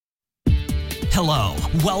Hello,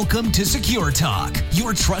 welcome to Secure Talk,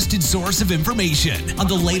 your trusted source of information on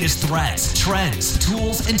the latest threats, trends,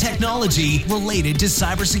 tools, and technology related to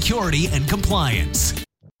cybersecurity and compliance.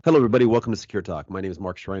 Hello, everybody. Welcome to Secure Talk. My name is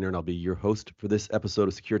Mark Schreiner, and I'll be your host for this episode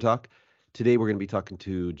of Secure Talk. Today, we're going to be talking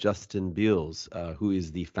to Justin Beals, who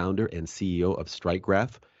is the founder and CEO of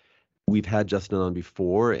StrikeGraph. We've had Justin on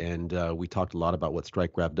before, and we talked a lot about what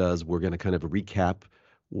StrikeGraph does. We're going to kind of recap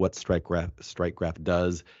what StrikeGraph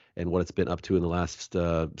does and what it's been up to in the last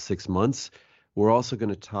 6 months. We're also going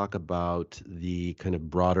to talk about the kind of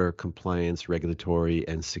broader compliance, regulatory,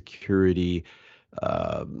 and security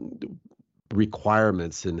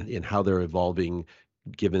requirements and how they're evolving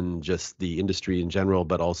given just the industry in general,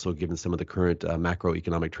 but also given some of the current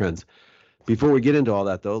macroeconomic trends. Before we get into all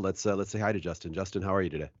that, though, let's say hi to Justin. Justin, how are you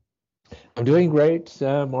today? I'm doing great,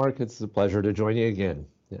 Mark. It's a pleasure to join you again.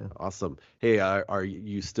 Yeah. Awesome. Hey, are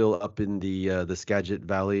you still up in the Skagit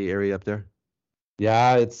Valley area up there?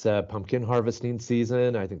 Yeah, it's pumpkin harvesting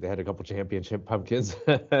season. I think they had a couple championship pumpkins.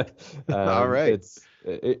 All right.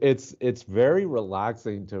 It's very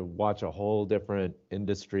relaxing to watch a whole different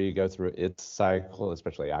industry go through its cycle,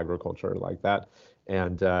 especially agriculture like that.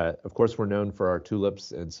 And of course, we're known for our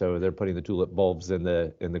tulips, and so they're putting the tulip bulbs in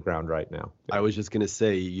the ground right now. I was just going to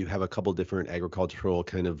say you have a couple different agricultural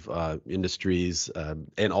kind of industries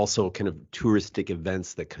and also kind of touristic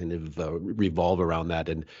events that kind of revolve around that.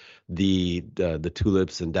 And the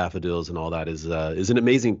tulips and daffodils and all that is an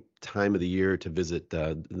amazing time of the year to visit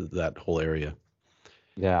that whole area.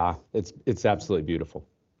 Yeah, it's absolutely beautiful.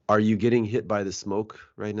 Are you getting hit by the smoke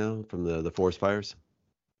right now from the forest fires?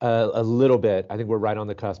 A little bit. I think we're right on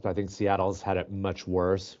the cusp. I think Seattle's had it much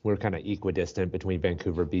worse. We're kind of equidistant between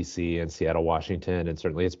Vancouver, BC, and Seattle, Washington, and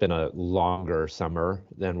certainly it's been a longer summer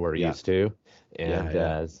than we're used to.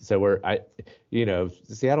 And so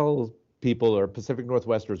Seattle people or Pacific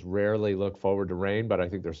Northwesters rarely look forward to rain, but I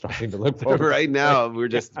think they're starting to look forward. Right now, we're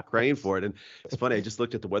just praying for it. And it's funny, I just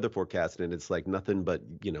looked at the weather forecast and it's like nothing but,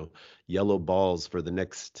 yellow balls for the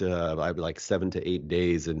next, 7 to 8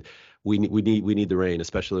 days. And we need the rain,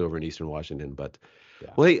 especially over in Eastern Washington. But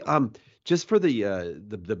well, hey, just for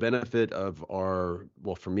the benefit of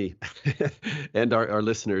for me and our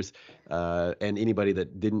listeners and anybody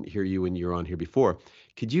that didn't hear you when you were on here before,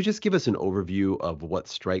 could you just give us an overview of what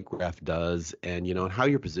StrikeGraph does and and how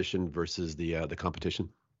you're positioned versus the competition?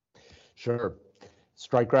 Sure.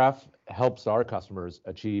 StrikeGraph helps our customers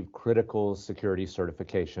achieve critical security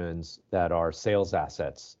certifications that are sales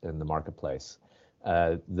assets in the marketplace.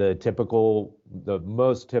 The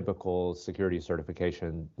most typical security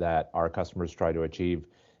certification that our customers try to achieve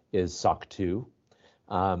is SOC 2.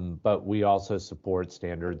 But we also support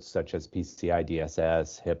standards such as PCI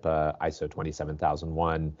DSS, HIPAA, ISO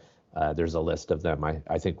 27001. There's a list of them.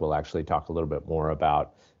 I think we'll actually talk a little bit more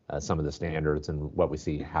about some of the standards and what we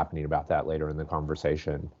see happening about that later in the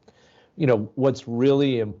conversation. What's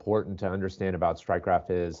really important to understand about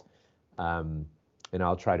StrikeGraph is, and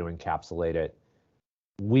I'll try to encapsulate it,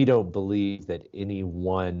 we don't believe that any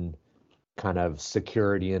one kind of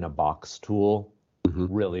security in a box tool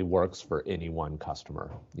really works for any one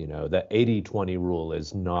customer. The 80-20 rule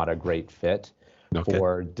is not a great fit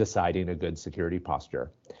for deciding a good security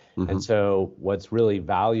posture. And so what's really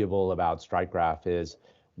valuable about StrikeGraph is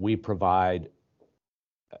we provide,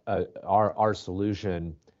 our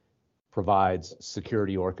solution provides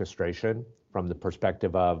security orchestration from the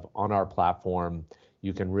perspective of on our platform,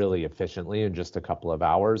 you can really efficiently, in just a couple of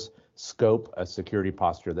hours, scope a security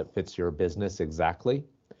posture that fits your business exactly,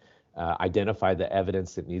 identify the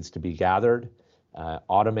evidence that needs to be gathered,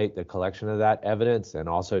 automate the collection of that evidence, and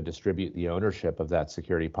also distribute the ownership of that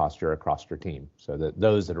security posture across your team so that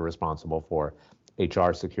those that are responsible for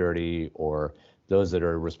HR security or those that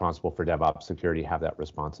are responsible for DevOps security have that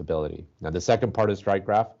responsibility. Now, the second part of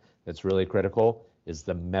StrikeGraph that's really critical is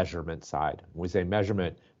the measurement side. When we say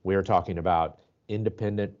measurement, we are talking about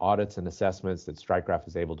independent audits and assessments that StrikeGraph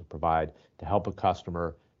is able to provide to help a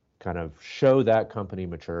customer kind of show that company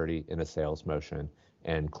maturity in a sales motion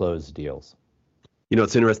and close deals.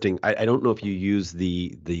 It's interesting. I don't know if you used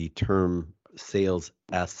the term sales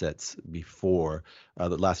assets before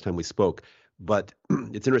the last time we spoke, but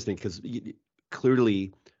it's interesting because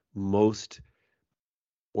clearly most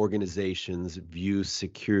organizations view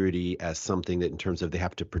security as something that in terms of they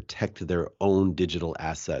have to protect their own digital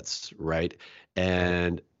assets, right?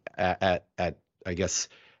 And at I guess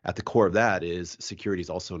at the core of that is security is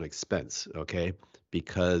also an expense, okay?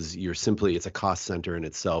 Because it's a cost center in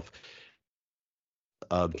itself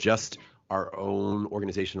of just our own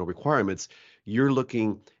organizational requirements. You're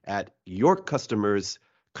looking at your customers'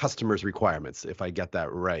 customers' requirements, if I get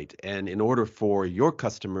that right. And in order for your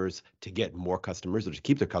customers to get more customers or to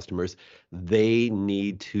keep their customers, they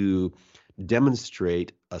need to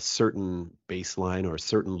demonstrate a certain baseline or a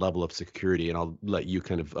certain level of security. And I'll let you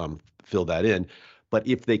kind of fill that in. But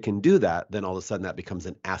if they can do that, then all of a sudden that becomes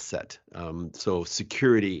an asset. So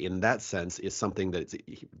security in that sense is something that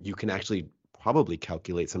you can actually probably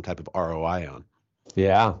calculate some type of ROI on.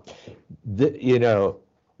 Yeah.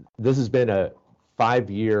 This has been a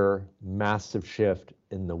 5-year massive shift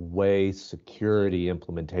in the way security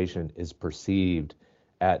implementation is perceived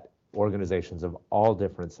at organizations of all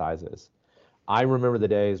different sizes. I remember the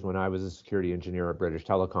days when I was a security engineer at British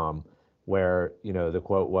Telecom, where the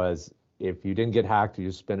quote was, if you didn't get hacked,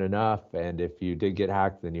 you spent enough, and if you did get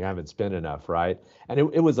hacked, then you haven't spent enough, right? And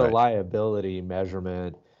it was a liability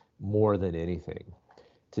measurement more than anything.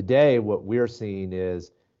 Today, what we're seeing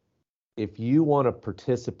is, if you want to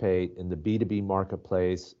participate in the B2B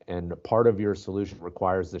marketplace and part of your solution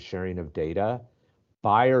requires the sharing of data,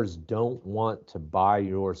 buyers don't want to buy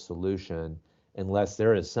your solution unless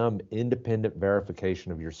there is some independent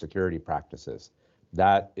verification of your security practices.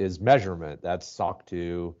 That is measurement, that's SOC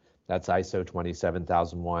 2, that's ISO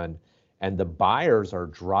 27001, and the buyers are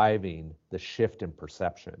driving the shift in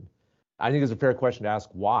perception. I think it's a fair question to ask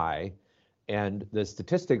why. And the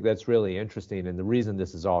statistic that's really interesting, and the reason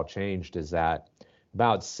this has all changed, is that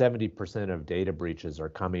about 70% of data breaches are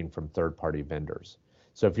coming from third-party vendors.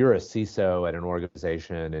 So if you're a CISO at an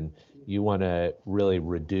organization and you want to really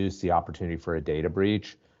reduce the opportunity for a data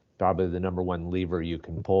breach, probably the number one lever you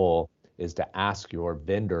can pull is to ask your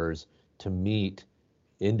vendors to meet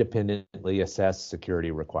independently assessed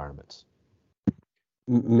security requirements.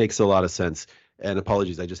 Makes a lot of sense. And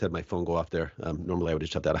apologies, I just had my phone go off there. Normally I would have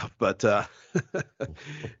shut that off, but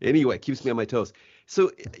anyway, keeps me on my toes. So,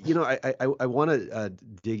 I want to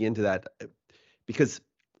dig into that because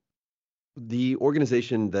the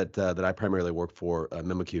organization that I primarily work for,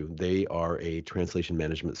 MemoQ, they are a translation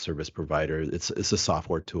management service provider. It's a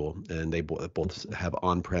software tool, and they both have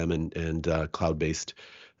on-prem and cloud-based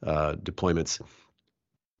deployments.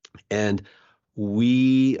 And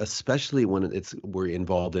we, especially when we're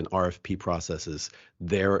involved in RFP processes,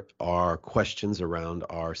 there are questions around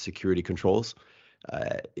our security controls,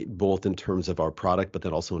 both in terms of our product, but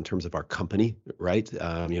then also in terms of our company, right?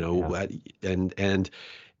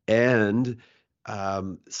 And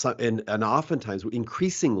oftentimes,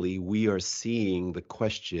 increasingly, we are seeing the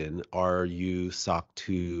question: are you SOC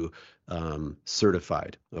 2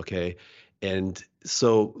 certified? Okay. And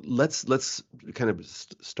so let's kind of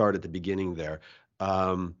start at the beginning there.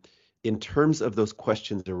 In terms of those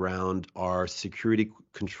questions around our security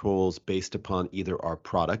controls based upon either our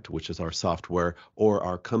product, which is our software, or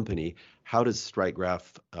our company, how does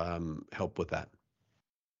StrikeGraph help with that?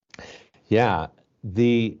 Yeah,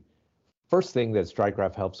 the first thing that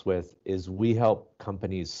StrikeGraph helps with is we help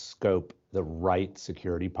companies scope the right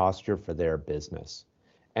security posture for their business.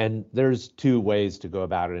 And there's two ways to go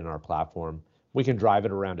about it in our platform. We can drive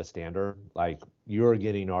it around a standard, like you're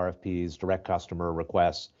getting RFPs, direct customer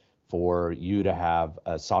requests for you to have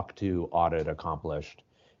a SOC 2 audit accomplished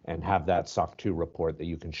and have that SOC 2 report that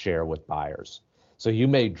you can share with buyers. So you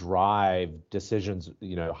may drive decisions,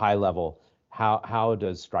 high level. How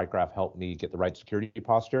does StrikeGraph help me get the right security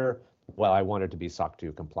posture? Well, I want it to be SOC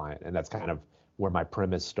 2 compliant, and that's kind of where my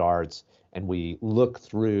premise starts. And we look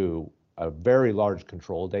through a very large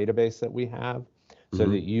control database that we have so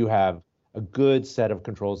that you have a good set of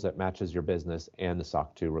controls that matches your business and the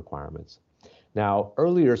SOC 2 requirements. Now,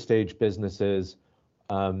 earlier stage businesses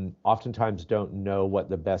oftentimes don't know what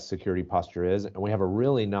the best security posture is, and we have a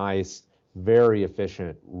really nice, very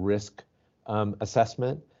efficient risk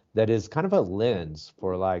assessment that is kind of a lens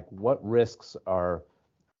for like what risks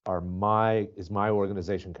is my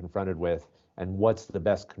organization confronted with, and what's the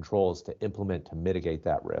best controls to implement to mitigate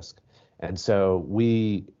that risk. And so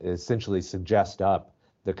we essentially suggest up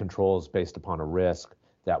the controls based upon a risk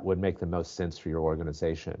that would make the most sense for your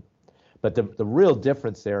organization. But the real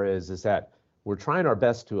difference there is that we're trying our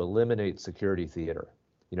best to eliminate security theater.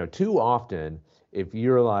 Too often, if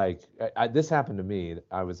you're like, this happened to me,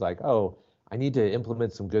 I was like, oh, I need to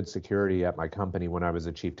implement some good security at my company when I was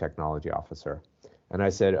a chief technology officer. And I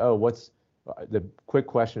said, oh, the quick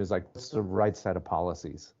question is like, what's the right set of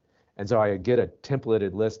policies? And so I get a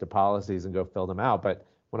templated list of policies and go fill them out. But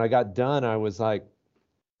when I got done, I was like,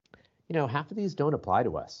 half of these don't apply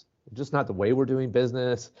to us. They're just not the way we're doing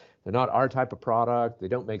business. They're not our type of product. They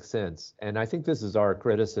don't make sense. And I think this is our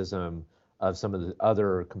criticism of some of the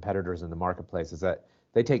other competitors in the marketplace, is that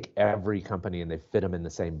they take every company and they fit them in the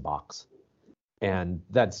same box. And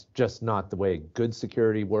that's just not the way good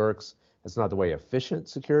security works. That's not the way efficient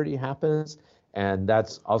security happens. And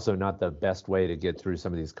that's also not the best way to get through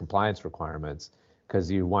some of these compliance requirements, because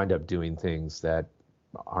you wind up doing things that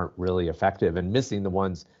aren't really effective and missing the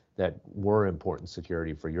ones that were important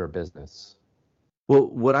security for your business. Well,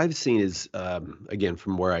 what I've seen is, again,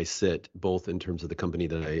 from where I sit, both in terms of the company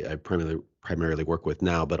that I primarily work with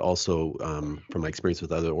now, but also from my experience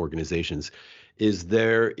with other organizations, is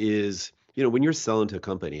there is, when you're selling to a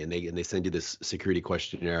company and they send you this security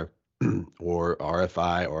questionnaire or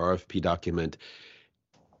RFI or RFP document,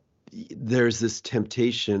 there's this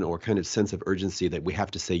temptation or kind of sense of urgency that we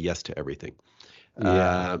have to say yes to everything.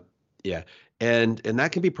 Yeah. Yeah. And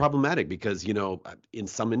that can be problematic because, in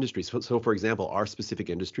some industries, so for example, our specific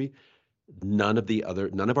industry, none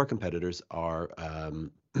of our competitors are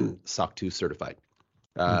SOC 2 certified.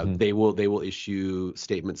 They will issue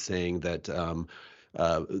statements saying that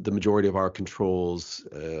the majority of our controls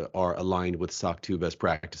are aligned with SOC 2 best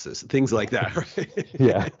practices, things like that. Right?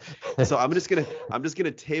 Yeah. So I'm just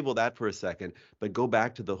gonna table that for a second, but go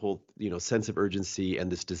back to the whole sense of urgency and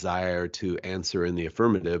this desire to answer in the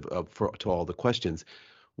affirmative to all the questions.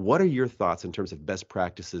 What are your thoughts in terms of best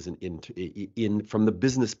practices in from the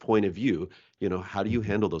business point of view? How do you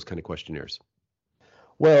handle those kind of questionnaires?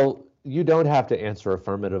 Well, you don't have to answer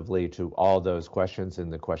affirmatively to all those questions in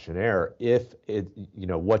the questionnaire if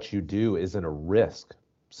what you do isn't a risk.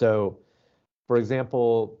 So, for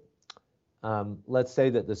example, let's say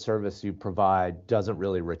that the service you provide doesn't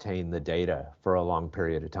really retain the data for a long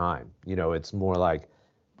period of time. It's more like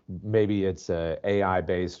maybe it's a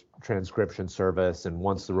AI-based transcription service, and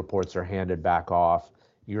once the reports are handed back off,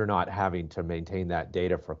 you're not having to maintain that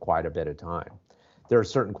data for quite a bit of time. There are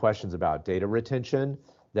certain questions about data retention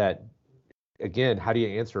that, again, how do you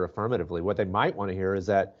answer affirmatively? What they might want to hear is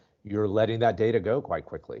that you're letting that data go quite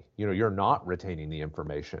quickly. You're not retaining the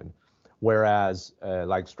information. Whereas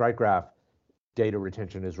like StrikeGraph, data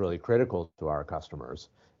retention is really critical to our customers.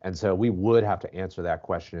 And so we would have to answer that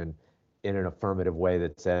question in an affirmative way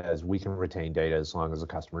that says we can retain data as long as the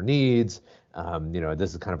customer needs.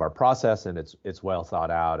 This is kind of our process, and it's well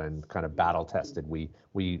thought out and kind of battle tested. We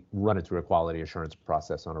run it through a quality assurance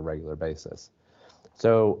process on a regular basis.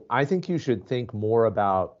 So I think you should think more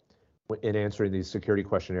about, in answering these security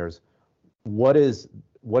questionnaires, what is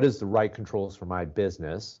the right controls for my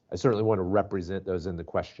business? I certainly want to represent those in the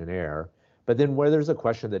questionnaire. But then where there's a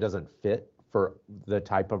question that doesn't fit for the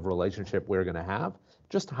type of relationship we're going to have,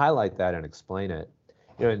 just highlight that and explain it.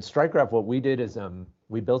 In StrikeGraph, what we did is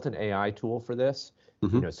we built an AI tool for this.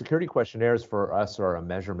 Security questionnaires for us are a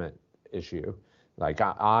measurement issue. Like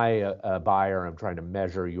a buyer, I'm trying to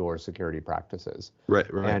measure your security practices. Right.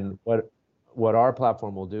 And what our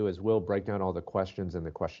platform will do is we'll break down all the questions in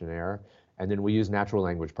the questionnaire, and then we use natural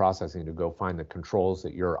language processing to go find the controls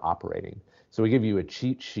that you're operating. So we give you a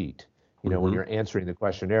cheat sheet, when you're answering the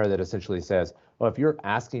questionnaire that essentially says, well, if you're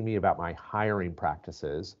asking me about my hiring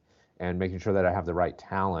practices and making sure that I have the right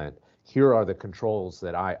talent, here are the controls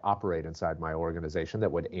that I operate inside my organization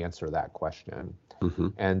that would answer that question.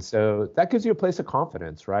 And so that gives you a place of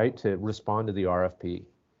confidence, right, to respond to the RFP.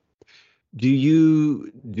 Do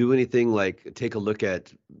you do anything like take a look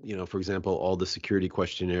at, for example, all the security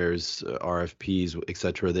questionnaires, RFPs, et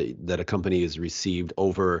cetera, that a company has received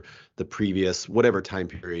over the previous, whatever time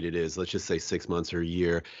period it is, let's just say 6 months or a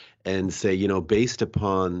year, and say, based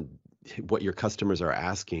upon what your customers are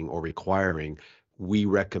asking or requiring, we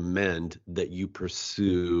recommend that you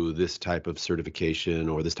pursue this type of certification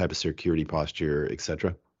or this type of security posture, et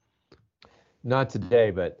cetera? Not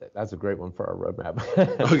today, but that's a great one for our roadmap.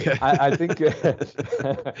 Okay. I think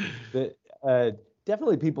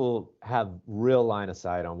definitely people have real line of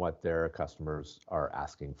sight on what their customers are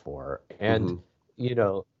asking for. And,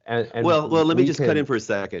 and well, let me just cut in for a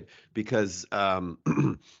second, because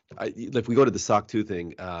if we go to the SOC 2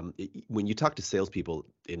 thing, when you talk to salespeople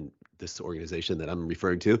in this organization that I'm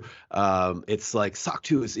referring to, it's like SOC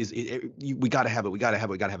 2 we got to have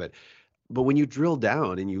it. But when you drill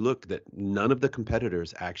down and you look, that none of the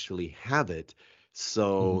competitors actually have it,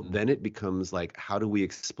 so then it becomes like, how do we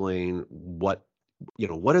explain what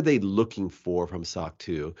are they looking for from SOC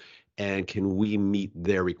 2? And can we meet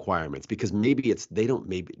their requirements? Because maybe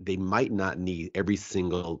they might not need every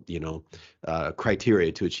single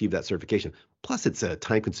criteria to achieve that certification. Plus, it's a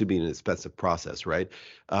time-consuming and expensive process, right?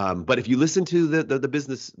 But if you listen to the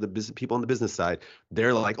business people on the business side,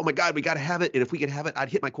 they're like, "Oh my God, we got to have it! And if we could have it, I'd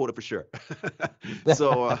hit my quota for sure."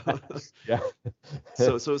 So, yeah.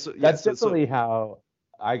 So that's definitely how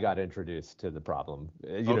I got introduced to the problem.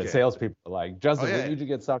 Salespeople are like, "Justin, we need to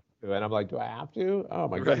get SOC 2," and I'm like, "Do I have to? Oh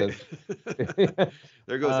my goodness!"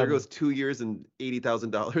 There goes 2 years and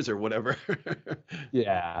 $80,000 or whatever.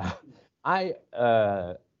 Yeah. I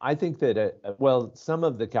think that well, some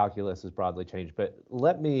of the calculus has broadly changed, but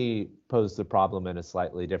let me pose the problem in a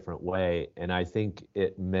slightly different way, and I think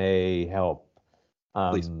it Please.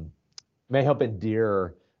 may help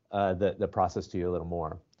endear the process to you a little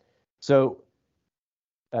more. So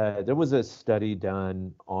there was a study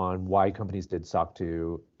done on why companies did SOC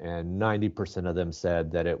 2, and 90% of them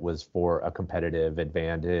said that it was for a competitive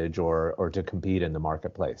advantage or to compete in the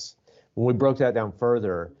marketplace. When we broke that down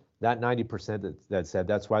further, that 90% that said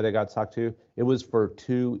that's why they got SOC 2, it was for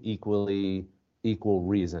two equal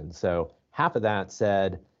reasons. So half of that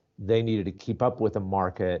said they needed to keep up with a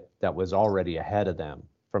market that was already ahead of them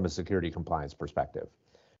from a security compliance perspective.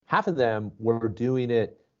 Half of them were doing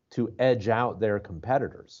it to edge out their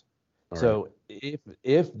competitors. So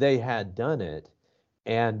if they had done it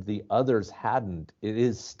and the others hadn't, it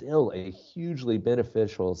is still a hugely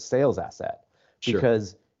beneficial sales asset. Sure.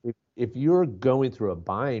 Because if you're going through a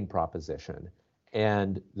buying proposition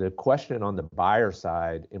and the question on the buyer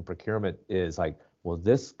side in procurement is like, well,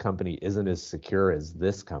 this company isn't as secure as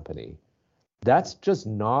this company, that's just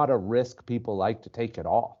not a risk people like to take at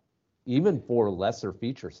all, even for lesser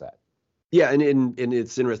feature set. Yeah, and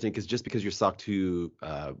it's interesting because just because you're SOC 2,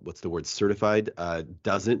 certified,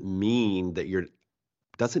 doesn't mean that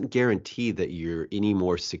doesn't guarantee that you're any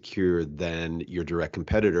more secure than your direct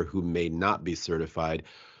competitor who may not be certified.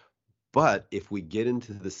 But if we get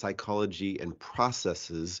into the psychology and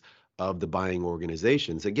processes of the buying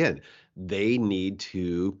organizations, again, they need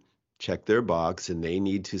to check their box and they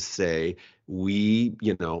need to say,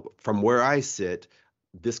 from where I sit,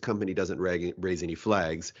 this company doesn't raise any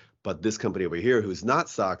flags, but this company over here who's not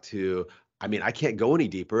SOC 2, I can't go any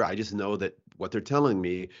deeper. I just know that what they're telling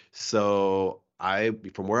me. So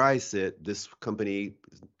from where I sit, this company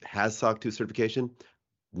has SOC 2 certification.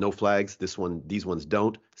 No flags. These ones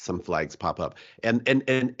don't. Some flags pop up.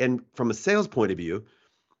 And from a sales point of view,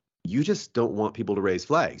 you just don't want people to raise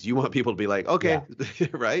flags. You want people to be like, okay, yeah.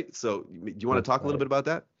 Right? So do you want to talk a little bit about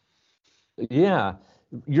that? Yeah,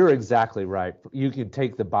 you're exactly right. You can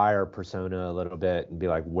take the buyer persona a little bit and be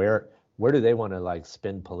like, where do they want to like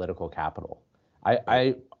spend political capital?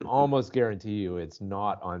 I almost guarantee you it's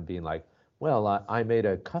not on being like, well, I made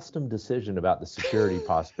a custom decision about the security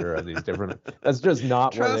posture of these different. That's just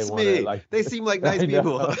not where they want to. Like, they seem like nice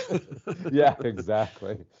people. Yeah,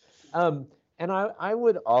 exactly. And I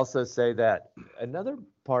would also say that another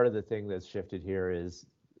part of the thing that's shifted here is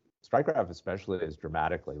StrikeGraph especially has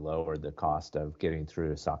dramatically lowered the cost of getting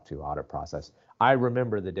through a SOC 2 audit process. I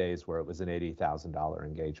remember the days where it was an $80,000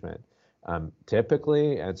 engagement.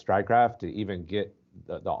 Typically at StrikeGraph, to even get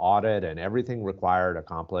the audit and everything required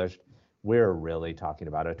accomplished, we're really talking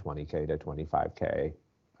about a $20K to $25K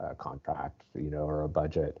contract, or a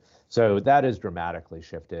budget. So that has dramatically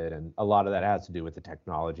shifted, and a lot of that has to do with the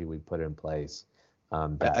technology we put in place. I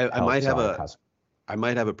might have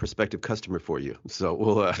a prospective customer for you, so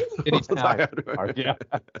we'll anytime.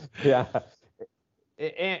 Yeah.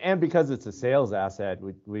 And because it's a sales asset,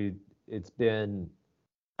 it's been,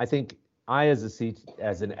 I think as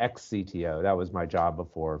an ex-CTO, that was my job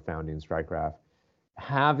before founding StrikeGraph,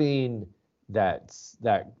 having that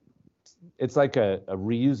it's like a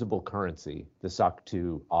reusable currency, the SOC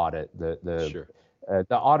 2 audit. Sure.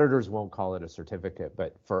 The auditors won't call it a certificate,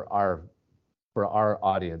 but for our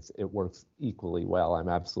audience, it works equally well. I'm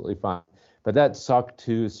absolutely fine. But that SOC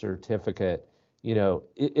 2 certificate,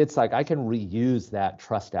 it's like I can reuse that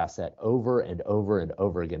trust asset over and over and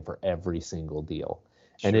over again for every single deal.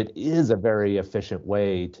 Sure. And it is a very efficient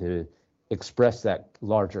way to express that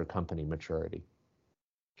larger company maturity.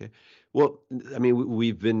 Okay. Well, I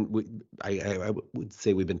would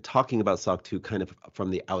say we've been talking about SOC 2 kind of from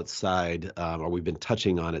the outside, or we've been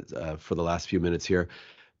touching on it for the last few minutes here.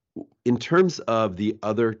 In terms of the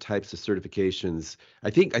other types of certifications, I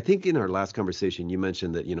think in our last conversation you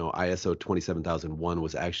mentioned that ISO 27001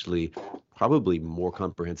 was actually probably more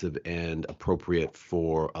comprehensive and appropriate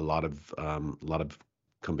for a lot of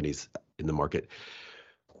companies in the market.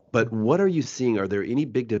 But what are you seeing? Are there any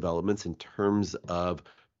big developments in terms of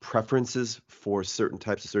preferences for certain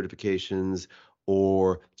types of certifications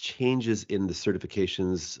or changes in the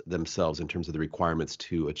certifications themselves in terms of the requirements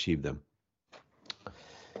to achieve them?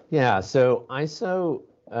 Yeah, so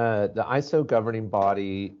the ISO governing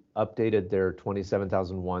body updated their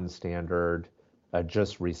 27001 standard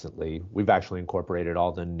just recently. We've actually incorporated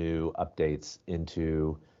all the new updates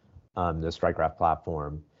into the StrikeGraph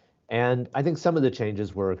platform. And I think some of the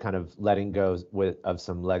changes were kind of letting go of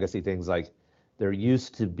some legacy things, like there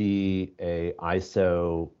used to be a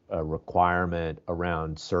ISO requirement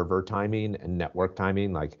around server timing and network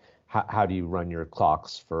timing, like how do you run your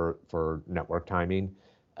clocks for network timing?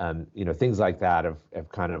 things like that have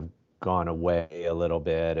kind of gone away a little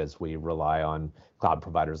bit as we rely on cloud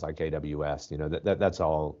providers like AWS. That's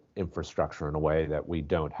all infrastructure in a way that we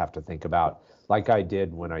don't have to think about, like I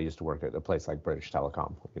did when I used to work at a place like British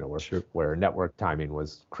Telecom, where network timing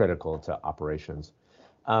was critical to operations.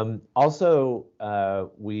 Also,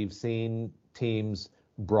 we've seen teams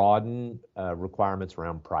broaden requirements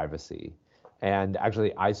around privacy. And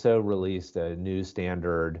actually, ISO released a new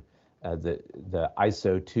standard, the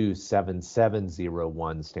ISO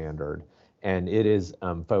 27701 standard, and it is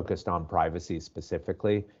focused on privacy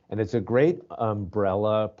specifically. And it's a great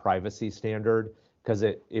umbrella privacy standard because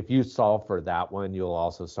if you solve for that one, you'll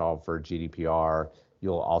also solve for GDPR,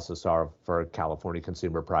 you'll also solve for California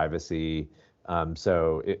consumer privacy.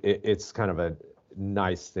 So it's kind of a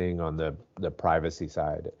nice thing on the privacy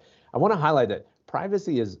side. I want to highlight that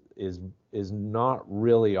privacy is not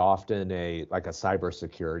really often a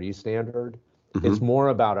cybersecurity standard. Mm-hmm. It's more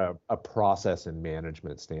about a process and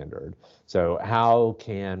management standard. So how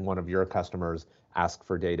can one of your customers ask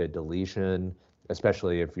for data deletion,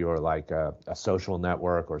 especially if you're like a social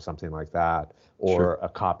network or something like that, or sure, a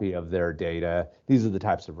copy of their data? These are the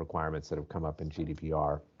types of requirements that have come up in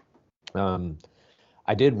GDPR.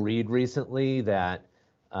 I did read recently that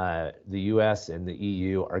the US and the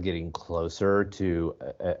EU are getting closer to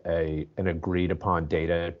an agreed upon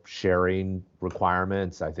data sharing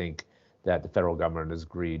requirements. I think that the federal government has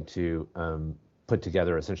agreed to put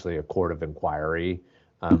together essentially a court of inquiry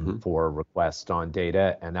mm-hmm. for requests on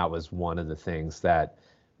data. And that was one of the things that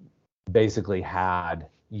basically had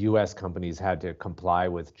US companies had to comply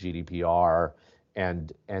with GDPR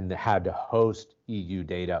and had to host EU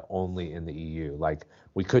data only in the EU. Like,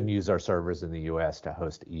 we couldn't use our servers in the US to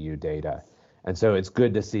host EU data. And so it's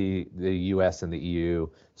good to see the US and the EU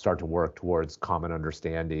start to work towards common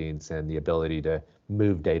understandings and the ability to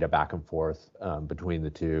move data back and forth between the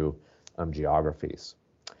two geographies.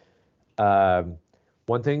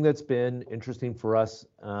 One thing that's been interesting for us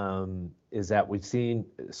is that we've seen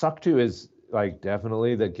SOC 2 is like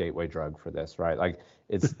definitely the gateway drug for this, right? Like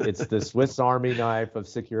it's the Swiss Army knife of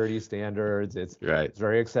security standards. It's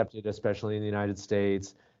very accepted, especially in the United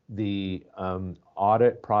States. The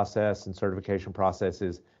audit process and certification process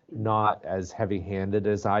is not as heavy-handed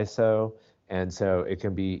as ISO, and so it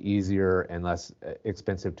can be easier and less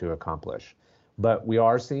expensive to accomplish. But we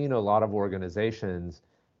are seeing a lot of organizations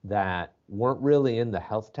that weren't really in the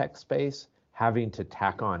health tech space having to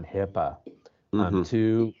tack on HIPAA mm-hmm.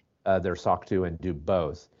 to their SOC 2 and do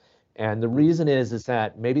both. And the reason is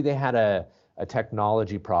that maybe they had a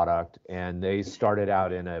technology product and they started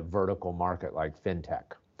out in a vertical market like fintech.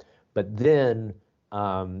 But then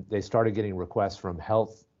they started getting requests from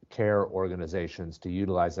healthcare organizations to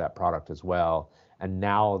utilize that product as well. And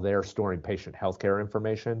now they're storing patient healthcare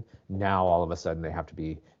information. Now all of a sudden they have to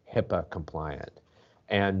be HIPAA compliant.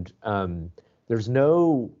 And the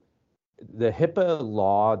HIPAA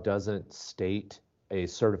law doesn't state a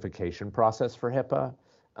certification process for HIPAA.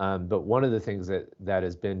 But one of the things that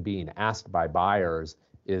has been being asked by buyers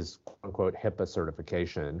is quote unquote HIPAA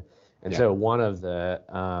certification. And so one of the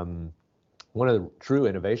true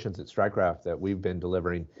innovations at StrikeCraft that we've been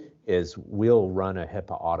delivering is we'll run a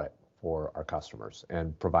HIPAA audit for our customers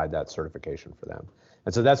and provide that certification for them.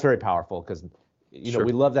 And so that's very powerful because sure.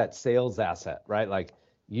 we love that sales asset, right? Like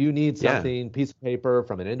you need something, piece of paper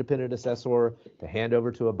from an independent assessor to hand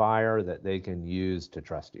over to a buyer that they can use to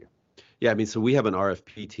trust you. Yeah, I mean, so we have an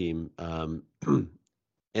RFP team,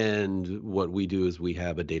 and what we do is we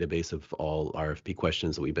have a database of all RFP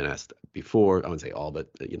questions that we've been asked before. I wouldn't say all, but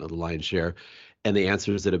the lion's share, and the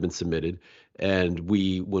answers that have been submitted. And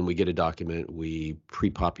when we get a document, we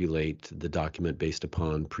pre-populate the document based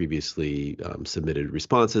upon previously submitted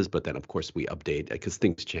responses. But then, of course, we update because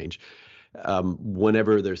things change.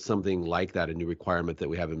 Whenever there's something like that, a new requirement that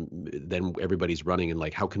we have, then everybody's running and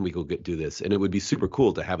like, how can we go do this? And it would be super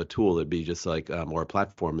cool to have a tool that'd be just like, or a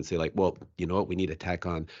platform and say like, well, you know what, we need to tack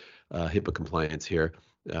on HIPAA compliance here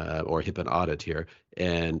or HIPAA audit here.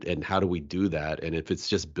 And how do we do that? And if it's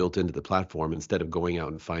just built into the platform, instead of going out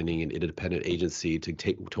and finding an independent agency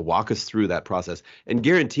to walk us through that process, and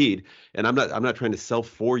guaranteed, and I'm not trying to sell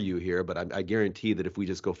for you here, but I guarantee that if we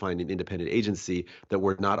just go find an independent agency that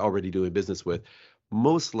we're not already doing business with,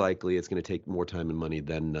 most likely it's going to take more time and money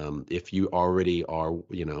than if you already are,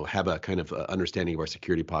 have a kind of understanding of our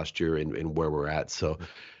security posture and where we're at. So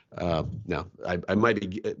now I might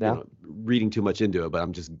be reading too much into it, but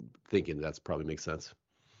I'm just thinking that's probably makes sense.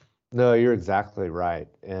 No, you're exactly right.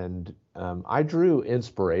 And I drew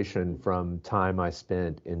inspiration from time I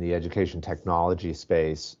spent in the education technology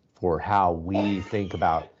space for how we think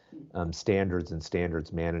about standards and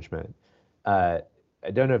standards management.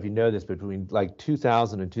 I don't know if you know this, but between like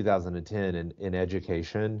 2000 and 2010 in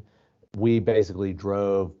education, we basically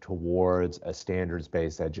drove towards a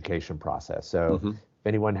standards-based education process. So Hmm. if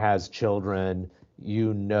anyone has children,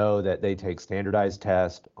 you know that they take standardized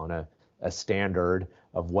tests on a standard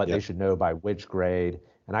of what they Yep. should know by which grade.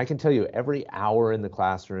 And I can tell you every hour in the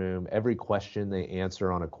classroom, every question they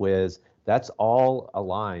answer on a quiz, that's all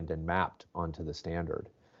aligned and mapped onto the standard.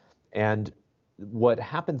 And what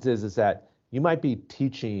happens is that you might be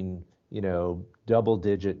teaching, double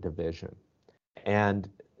digit division. And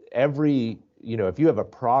if you have a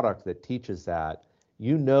product that teaches that,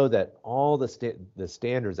 you know that all the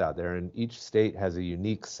standards out there, and each state has a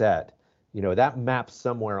unique set, that maps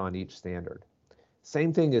somewhere on each standard.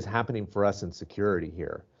 Same thing is happening for us in security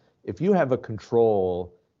here. If you have a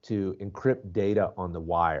control to encrypt data on the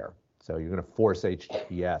wire, so you're going to force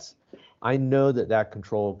HTTPS, I know that that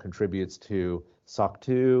control contributes to SOC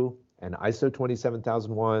 2 and ISO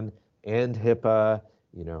 27001 and HIPAA,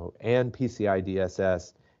 and PCI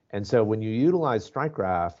DSS. And so when you utilize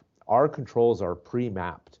StrikeGraph, our controls are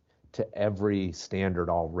pre-mapped to every standard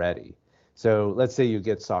already. So let's say you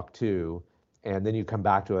get SOC 2, and then you come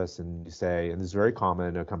back to us and you say, and this is very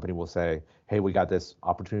common, a company will say, hey, we got this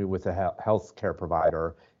opportunity with a healthcare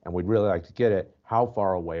provider, and we'd really like to get it. How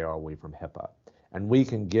far away are we from HIPAA? And we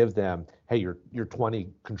can give them, hey, you're 20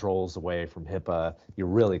 controls away from HIPAA. You're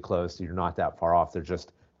really close. You're not that far off. There's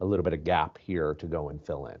just a little bit of gap here to go and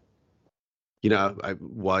fill in.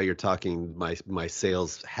 While you're talking, my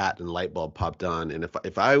sales hat and light bulb popped on, and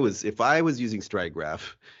if I was using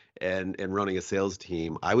StrikeGraph and running a sales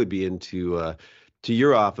team, I would be into to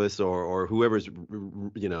your office or whoever's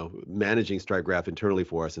managing StrikeGraph internally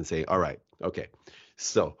for us and say, all right, okay,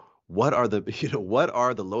 so what are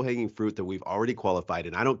the low-hanging fruit that we've already qualified,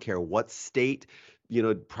 and I don't care what state,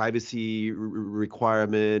 privacy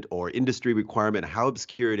requirement or industry requirement, how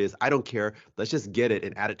obscure it is, I don't care. Let's just get it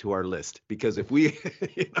and add it to our list. Because if we,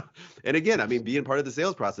 and again, I mean, being part of the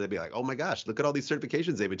sales process, I'd be like, oh my gosh, look at all these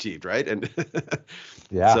certifications they've achieved, right? And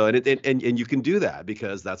Yeah. so, and you can do that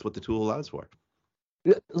because that's what the tool allows for.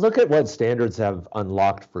 Look at what standards have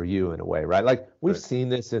unlocked for you in a way, right? Like we've Right. seen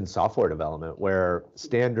this in software development where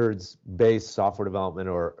standards-based software development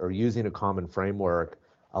or using a common framework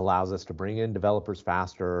allows us to bring in developers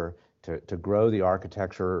faster, to grow the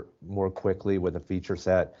architecture more quickly with a feature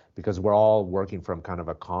set because we're all working from kind of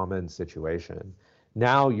a common situation.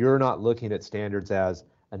 Now you're not looking at standards as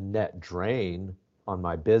a net drain on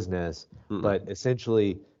my business, Mm-mm. but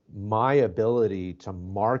essentially my ability to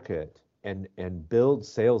market and build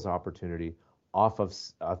sales opportunity off of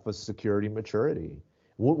security maturity.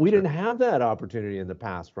 We didn't have that opportunity in the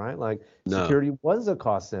past, right? Like No. security was a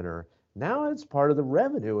cost center. Now it's part of the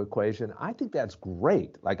revenue equation. I think that's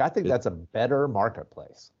great. Like I think Yeah. that's a better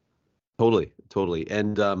marketplace. Totally.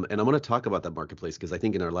 And I want to talk about that marketplace because I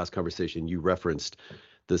think in our last conversation you referenced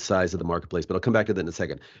the size of the marketplace, but I'll come back to that in a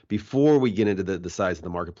second. Before we get into the size of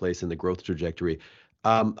the marketplace and the growth trajectory,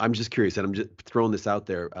 I'm just curious, and I'm just throwing this out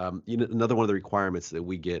there. Another one of the requirements that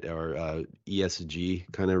we get are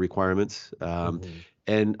ESG kind of requirements.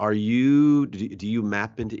 And do you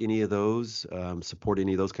map into any of those, support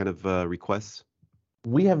any of those kind of requests?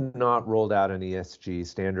 We have not rolled out an ESG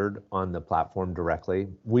standard on the platform directly.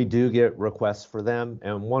 We do get requests for them.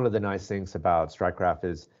 And one of the nice things about StrikeGraph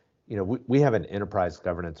is, we have an enterprise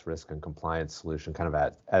governance risk and compliance solution kind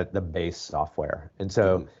of at the base software. And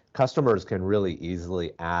so customers can really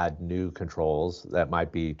easily add new controls that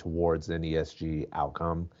might be towards an ESG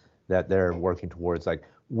outcome that they're working towards. Like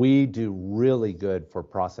we do really good for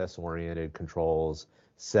process-oriented controls,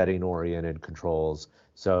 setting-oriented controls.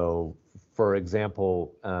 So for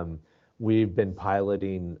example, we've been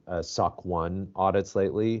piloting SOC 1 audits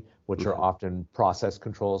lately, which are often process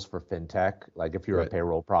controls for fintech. Like if you're a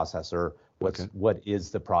payroll processor, what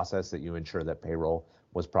is the process that you ensure that payroll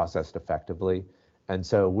was processed effectively? And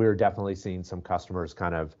so we're definitely seeing some customers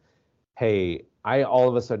kind of, hey, I all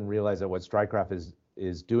of a sudden realize that what StrikeGraph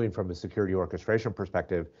is doing from a security orchestration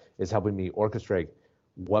perspective is helping me orchestrate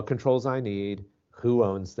what controls I need, who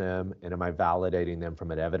owns them, and am I validating them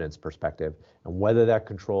from an evidence perspective? And whether that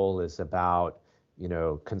control is about,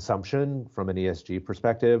 consumption from an ESG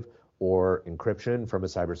perspective or encryption from a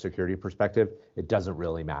cybersecurity perspective, it doesn't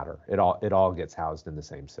really matter. It all gets housed in the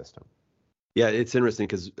same system. Yeah, it's interesting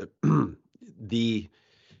because the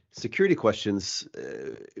security questions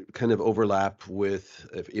kind of overlap with,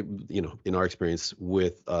 in our experience,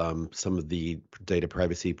 with some of the data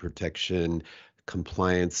privacy protection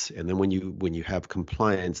compliance, and then when you have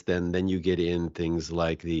compliance, then you get in things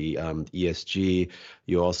like the ESG.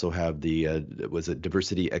 You also have the was it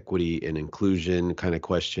diversity, equity, and inclusion kind of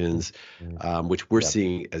questions, which we're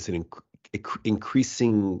seeing as an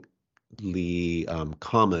increasingly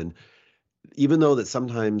common. Even though that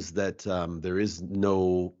sometimes that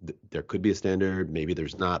there could be a standard, maybe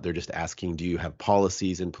there's not. They're just asking, do you have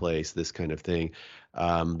policies in place, this kind of thing.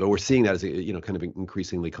 But we're seeing that as kind of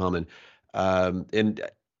increasingly common. And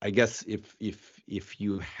I guess if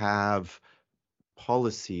you have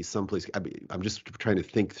policy someplace, I'm just trying to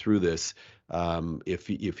think through this.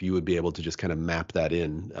 If you would be able to just kind of map that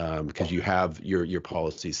in, because you have your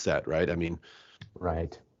policy set, right? I mean,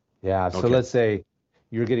 right. Yeah. So let's say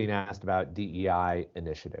you're getting asked about DEI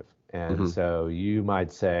initiative. And so you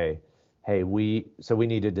might say, hey, we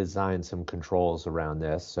need to design some controls around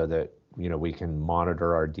this so that, we can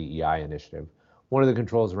monitor our DEI initiative. One of the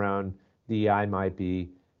controls around DEI might be,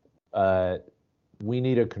 we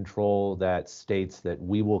need a control that states that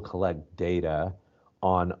we will collect data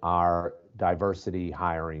on our diversity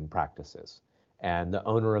hiring practices. And the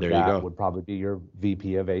owner of that would probably be your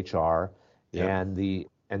VP of HR. Yeah.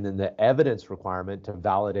 And then the evidence requirement to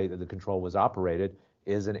validate that the control was operated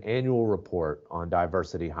is an annual report on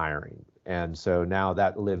diversity hiring. And so now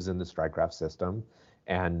that lives in the StrikeGraph system,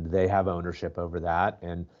 and they have ownership over that.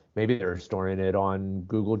 And maybe they're storing it on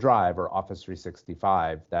Google Drive or Office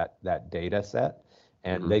 365, that data set.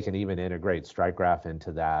 And they can even integrate StrikeGraph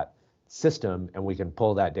into that system, and we can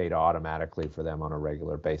pull that data automatically for them on a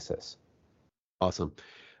regular basis. Awesome.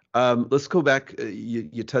 Let's go back.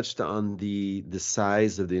 You touched on the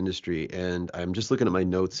size of the industry, and I'm just looking at my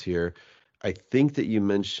notes here. I think that you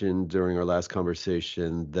mentioned during our last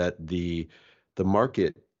conversation that the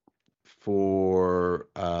market for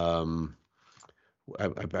I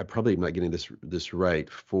probably am not getting this right,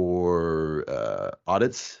 for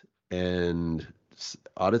audits and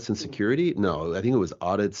security. No, I think it was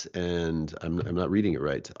audits, and I'm not reading it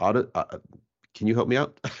right. Audit. Can you help me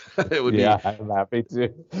out? It would I'm happy to.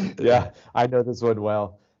 Yeah, I know this one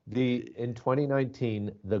well. In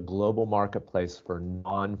 2019, the global marketplace for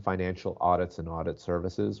non-financial audits and audit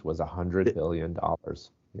services was $100 billion.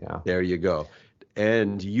 Yeah. There you go.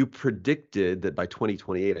 And you predicted that by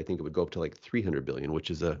 2028, I think it would go up to like 300 billion, which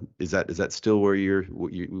is that still what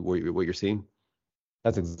you're seeing?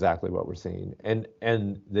 That's exactly what we're seeing.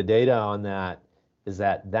 And the data on that is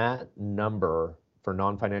that number for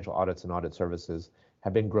non-financial audits and audit services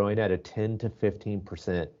have been growing at a 10 to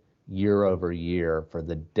 15% year over year for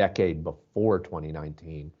the decade before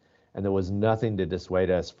 2019. And there was nothing to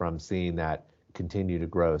dissuade us from seeing that continue to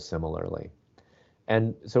grow similarly.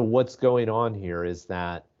 And so what's going on here is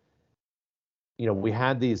that, we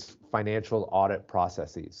had these financial audit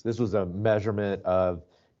processes. This was a measurement of,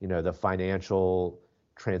 the financial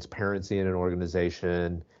transparency in an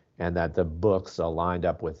organization and that the books aligned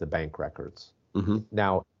up with the bank records.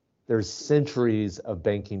 Now, there's centuries of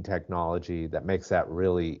banking technology that makes that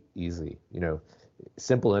really easy.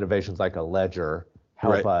 Simple innovations like a ledger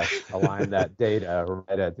help us align that data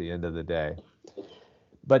right at the end of the day.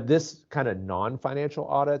 But this kind of non-financial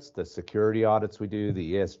audits, the security audits we do,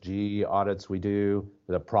 the ESG audits we do,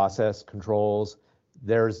 the process controls,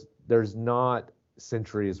 there's not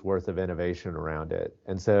centuries worth of innovation around it.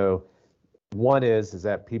 And so one is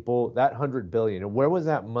that that 100 billion, where was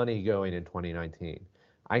that money going in 2019?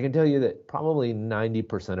 I can tell you that probably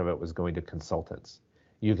 90% of it was going to consultants.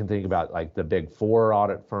 You can think about like the big 4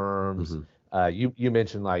 audit firms. You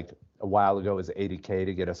mentioned like a while ago it was $80K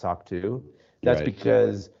to get a SOC 2. That's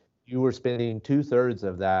because you were spending 2/3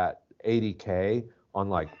 of that $80K on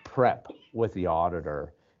like prep with the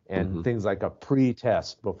auditor and things like a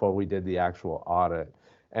pre-test before we did the actual audit.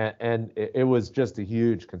 And it was just a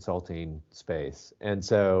huge consulting space. And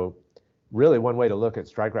so really one way to look at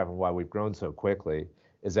StrikeGraph and why we've grown so quickly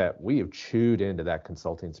is that we have chewed into that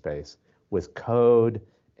consulting space with code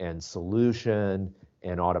and solution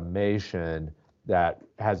and automation that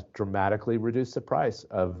has dramatically reduced the price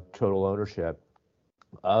of total ownership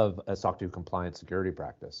of a SOC 2 compliant security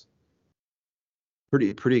practice.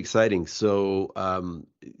 Pretty exciting. So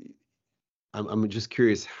I'm just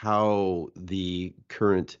curious how the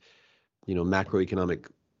current, macroeconomic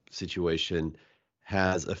situation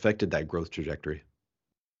has affected that growth trajectory.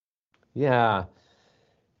 Yeah.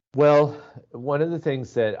 Well, one of the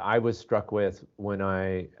things that I was struck with when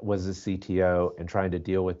I was a CTO and trying to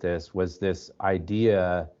deal with this was this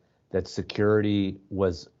idea that security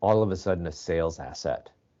was all of a sudden a sales asset.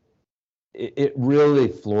 It really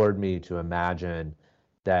floored me to imagine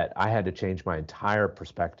that I had to change my entire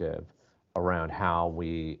perspective around how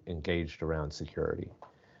we engaged around security.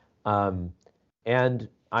 And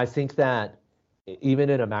I think that even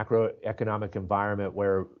in a macroeconomic environment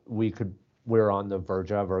where we're on the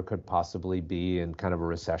verge of or could possibly be in kind of a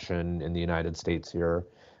recession in the United States here,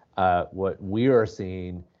 what we are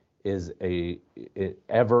seeing is a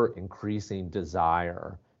ever increasing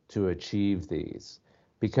desire to achieve these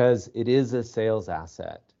because it is a sales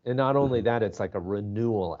asset. And not only that, it's like a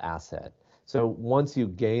renewal asset. So once you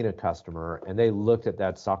gain a customer and they looked at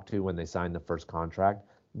that SOC 2 when they signed the first contract,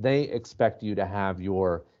 they expect you to have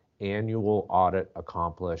your annual audit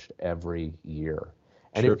accomplished every year.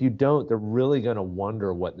 And Sure. if you don't, they're really going to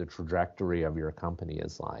wonder what the trajectory of your company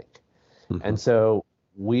is like. And so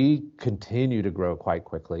we continue to grow quite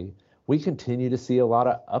quickly. We continue to see a lot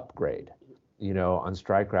of upgrade, on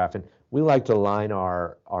StrikeGraph. And we like to line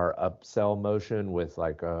our upsell motion with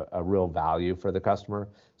like a real value for the customer.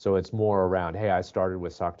 So it's more around, hey, I started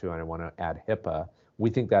with SOC 2 and I want to add HIPAA. We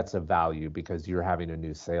think that's a value because you're having a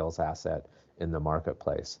new sales asset in the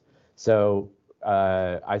marketplace. So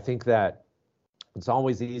I think that it's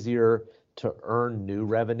always easier to earn new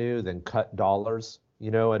revenue than cut dollars,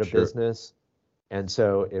 at a business. And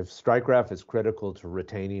so if StrikeGraph is critical to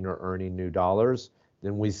retaining or earning new dollars,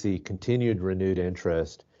 then we see continued renewed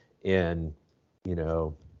interest in,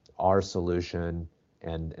 our solution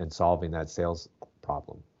and solving that sales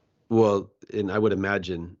problem. Well, and I would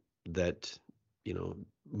imagine that,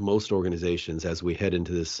 most organizations, as we head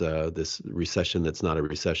into this recession that's not a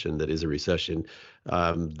recession, that is a recession,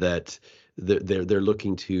 that they're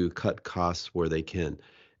looking to cut costs where they can.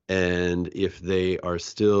 And if they are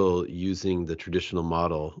still using the traditional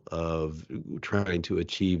model of trying to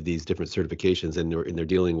achieve these different certifications, and they're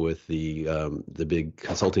dealing with the big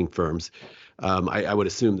consulting firms, I would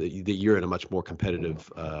assume that you're in a much more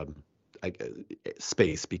competitive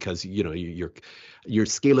space because your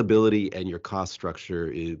scalability and your cost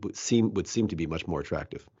structure would seem to be much more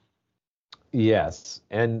attractive. Yes,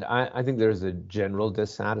 and I think there's a general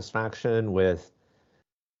dissatisfaction with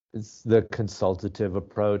the consultative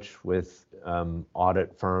approach with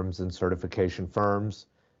audit firms and certification firms.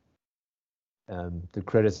 The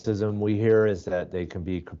criticism we hear is that they can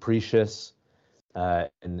be capricious,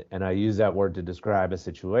 and I use that word to describe a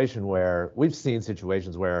situation where we've seen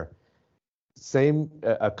situations where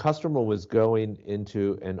a customer was going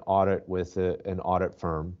into an audit with an audit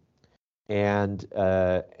firm, and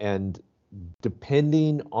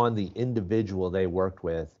depending on the individual they worked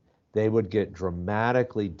with, they would get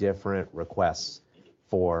dramatically different requests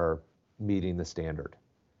for meeting the standard.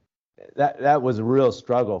 That was a real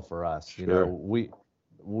struggle for us. Sure. We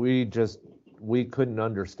couldn't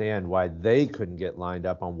understand why they couldn't get lined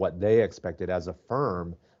up on what they expected as a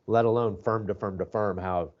firm, let alone firm to firm to firm,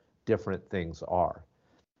 how different things are.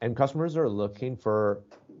 And customers are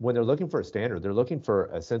when they're looking for a standard, they're looking for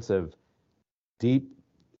a sense of deep,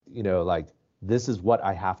 like, this is what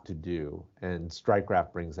I have to do. And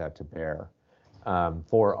StrikeGraph brings that to bear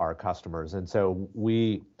for our customers. And so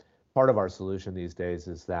part of our solution these days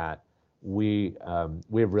is that we've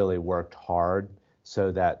really worked hard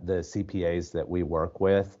so that the CPAs that we work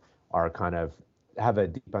with are have a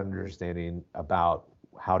deep understanding about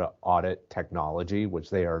how to audit technology,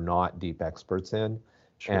 which they are not deep experts in.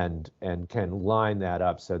 Sure. and can line that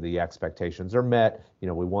up so the expectations are met. We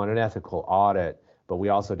want an ethical audit, but we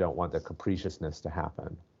also don't want the capriciousness to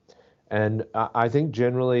happen. And I think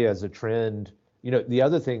generally as a trend, the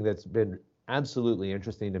other thing that's been absolutely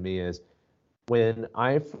interesting to me is when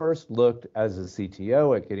I first looked as a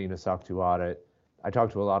CTO at getting a SOC 2 audit, I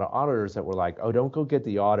talked to a lot of auditors that were like, oh, don't go get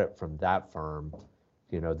the audit from that firm.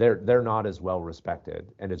 They're not as well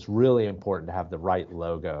respected. And it's really important to have the right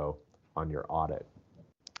logo on your audit.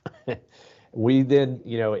 We then,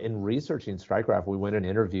 in researching StrikeGraph, we went and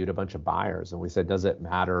interviewed a bunch of buyers, and we said, does it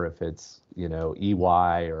matter if it's, EY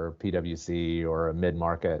or PwC or a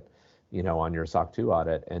mid-market, on your SOC 2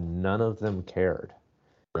 audit? And none of them cared.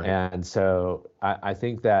 Right. And so I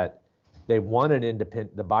think that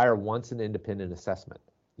the buyer wants an independent assessment.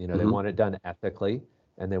 They want it done ethically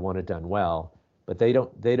and they want it done well, but they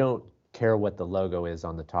don't care what the logo is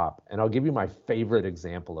on the top. And I'll give you my favorite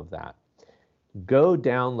example of that. Go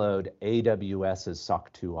download AWS's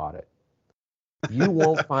SOC 2 audit. You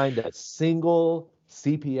won't find a single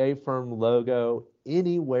CPA firm logo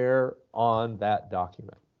anywhere on that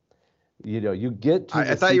document. You get to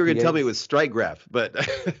I thought you were going to tell me it was StrikeGraph, but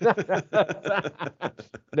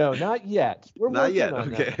no, not yet. We're not yet.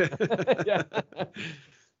 On okay. That. Yeah.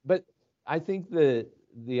 But I think the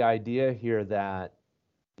idea here that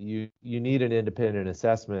you need an independent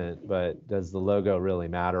assessment, but does the logo really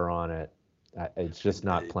matter on it? It's just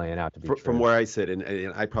not playing out to be true. From where I sit,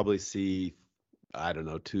 and I probably see, I don't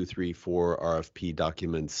know, 2, 3, 4 RFP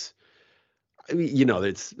documents I mean,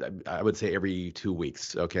 it's I would say every 2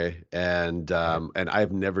 weeks, okay? And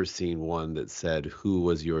I've never seen one that said who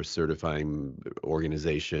was your certifying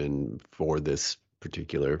organization for this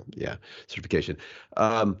particular, certification.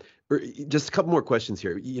 Um, just a couple more questions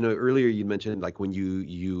here. Earlier you mentioned like when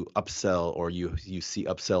you upsell or you see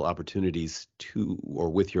upsell opportunities to or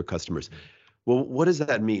with your customers. Well, what does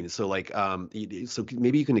that mean? So like, so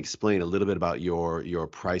maybe you can explain a little bit about your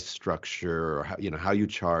price structure or how you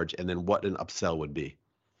charge, and then what an upsell would be.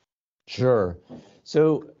 Sure.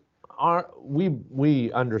 So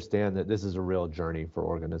we understand that this is a real journey for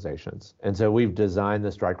organizations. And so we've designed the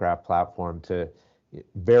StrikeGraph platform to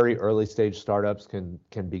very early stage startups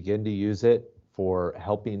can begin to use it for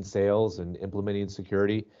helping sales and implementing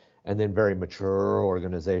security. And then very mature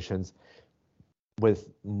organizations with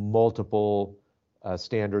multiple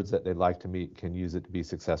standards that they'd like to meet can use it to be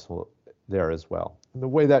successful there as well. And the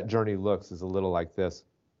way that journey looks is a little like this.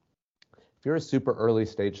 If you're a super early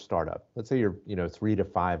stage startup, let's say you're 3 to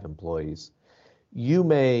 5 employees, you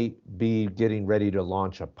may be getting ready to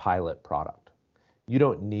launch a pilot product. You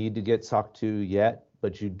don't need to get SOC 2 yet,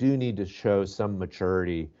 but you do need to show some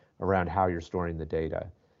maturity around how you're storing the data.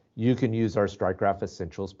 You can use our StrikeGraph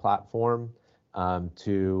Essentials platform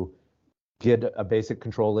to get a basic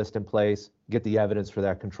control list in place, get the evidence for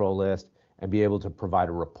that control list, and be able to provide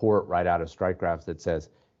a report right out of StrikeGraph that says,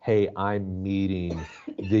 hey, I'm meeting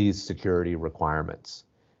these security requirements.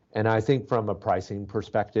 And I think from a pricing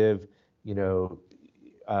perspective,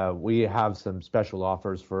 we have some special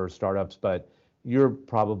offers for startups, but you're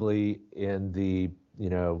probably in the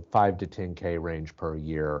 5 to 10K range per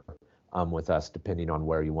year with us, depending on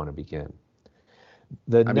where you want to begin.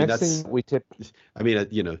 The next thing we tip. I mean,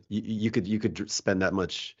 you could spend that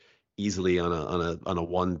much easily on a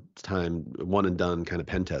one and done kind of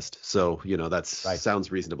pen test. So that's right.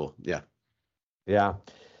 Sounds reasonable. Yeah. Yeah.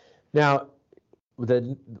 Now,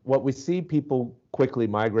 what we see people quickly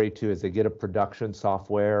migrate to is they get a production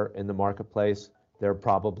software in the marketplace. They're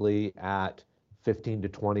probably at 15 to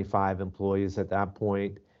 25 employees at that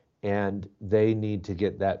point, and they need to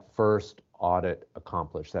get that first audit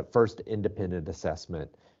accomplished, that first independent assessment.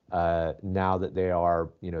 Now that they are,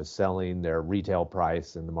 selling their retail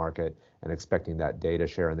price in the market and expecting that data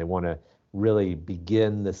share, and they want to really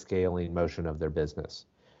begin the scaling motion of their business.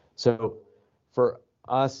 So for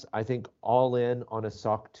us, I think all in on a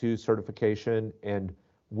SOC 2 certification, and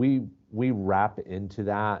we wrap into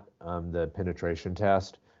that the penetration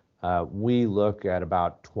test. We look at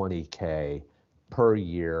about 20K per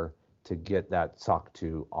year to get that SOC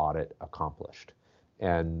 2 audit accomplished.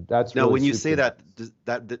 And that's now really when you say that,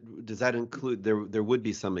 does that include there would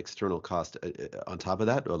be some external cost on top of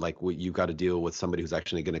that, or like you've got to deal with somebody who's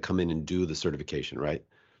actually going to come in and do the certification, right?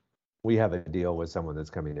 We have a deal with someone that's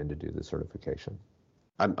coming in to do the certification.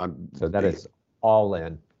 So that is all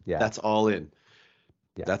in. Yeah, that's all in.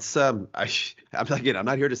 Yeah. That's I'm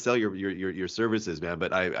not here to sell your services, man,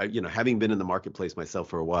 but I having been in the marketplace myself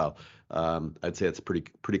for a while, I'd say it's a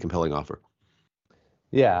pretty compelling offer.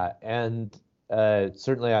 Yeah, and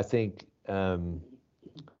certainly I think for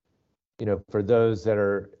those that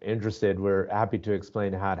are interested, we're happy to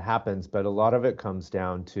explain how it happens, but a lot of it comes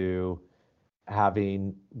down to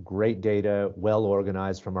having great data, well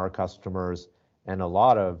organized from our customers, and a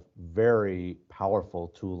lot of very powerful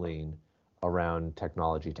tooling around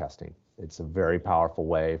technology testing. It's a very powerful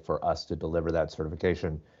way for us to deliver that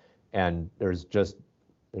certification. And there's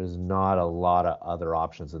not a lot of other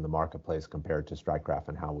options in the marketplace compared to StrikeGraph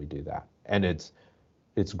and how we do that. And it's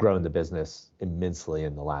grown the business immensely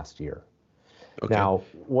in the last year. Okay. Now,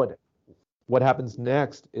 what happens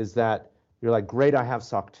next is that you're like, great, I have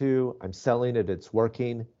SOC 2, I'm selling it, it's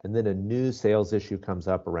working, and then a new sales issue comes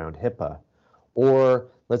up around HIPAA. Or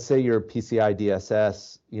let's say you're PCI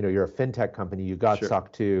DSS, you're a fintech company, you got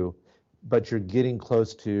SOC 2, but you're getting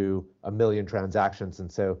close to 1 million transactions. And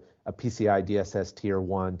so a PCI DSS tier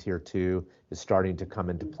 1, tier 2 is starting to come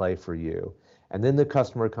into play for you. And then the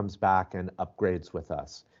customer comes back and upgrades with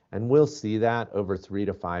us. And we'll see that over 3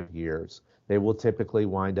 to 5 years. They will typically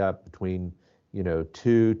wind up between 2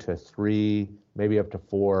 to 3, maybe up to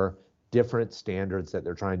 4 different standards that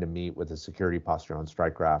they're trying to meet with a security posture on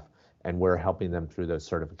StrikeGraph. And we're helping them through those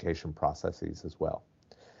certification processes as well.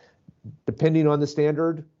 Depending on the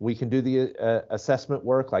standard, we can do the assessment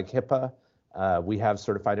work like HIPAA. We have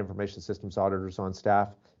certified information systems auditors on staff,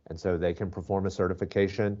 and so they can perform a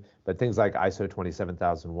certification. But things like ISO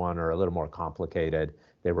 27001 are a little more complicated.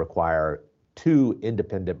 They require 2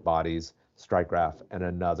 independent bodies, StrikeGraph and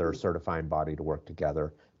another certifying body, to work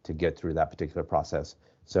together to get through that particular process.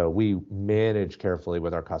 So we manage carefully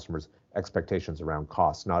with our customers expectations around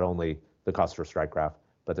costs, not only the cost for StrikeGraph,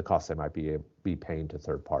 but the costs they might be paying to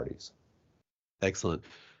third parties. Excellent.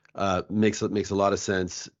 Makes a lot of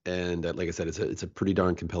sense, and like I said, it's a pretty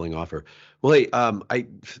darn compelling offer. Well, hey,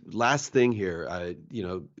 last thing here,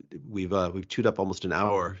 we've chewed up almost an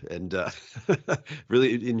hour, and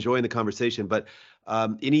really enjoying the conversation. But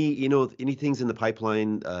any things in the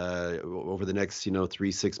pipeline over the next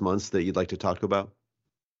 3-6 months that you'd like to talk about?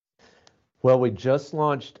 Well, we just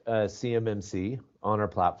launched CMMC on our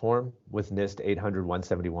platform with NIST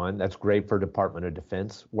 800-171. That's great for Department of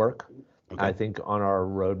Defense work. Okay. I think on our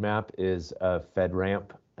roadmap is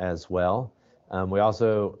FedRAMP as well. We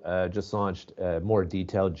also just launched a more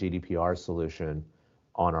detailed GDPR solution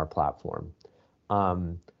on our platform.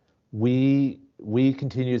 We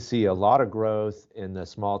continue to see a lot of growth in the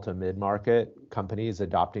small to mid-market companies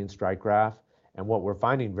adopting StrikeGraph. And what we're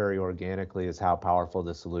finding very organically is how powerful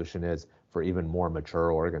the solution is for even more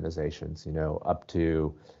mature organizations, up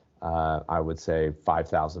to, I would say,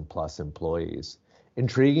 5,000 plus employees.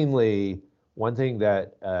 Intriguingly, one thing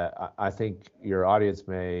that I think your audience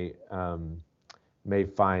may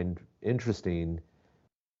find interesting,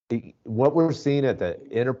 what we're seeing at the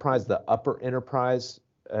enterprise, the upper enterprise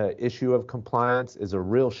issue of compliance is a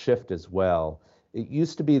real shift as well. It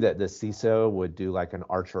used to be that the CISO would do like an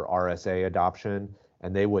Archer RSA adoption,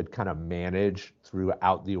 and they would kind of manage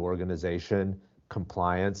throughout the organization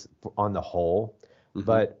compliance on the whole. Mm-hmm.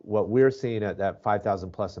 But what we're seeing at that 5,000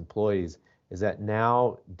 plus employees is that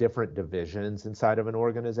now different divisions inside of an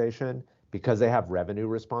organization, because they have revenue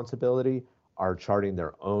responsibility, are charting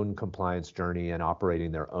their own compliance journey and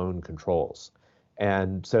operating their own controls.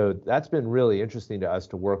 And so that's been really interesting to us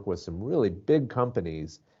to work with some really big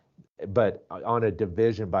companies, but on a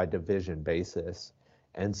division by division basis.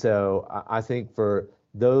 And so I think for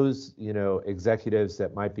those, executives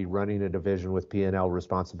that might be running a division with P&L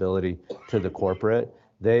responsibility to the corporate,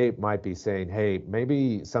 they might be saying, hey,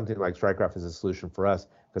 maybe something like StrikeGraph is a solution for us,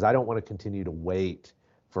 because I don't want to continue to wait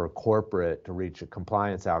for a corporate to reach a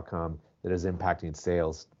compliance outcome that is impacting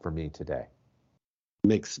sales for me today.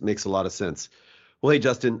 Makes a lot of sense. Well, hey,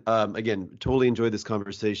 Justin, again, totally enjoyed this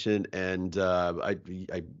conversation, and I'm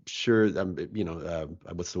sure,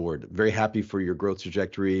 what's the word? Very happy for your growth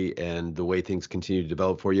trajectory and the way things continue to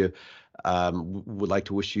develop for you. Would like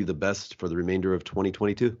to wish you the best for the remainder of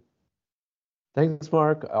 2022. Thanks,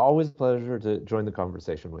 Mark. Always a pleasure to join the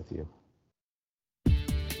conversation with you.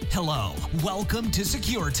 Hello, welcome to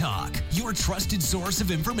Secure Talk, your trusted source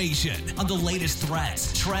of information on the latest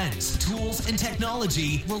threats, trends, tools, and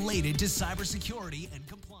technology related to cybersecurity and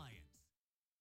compliance.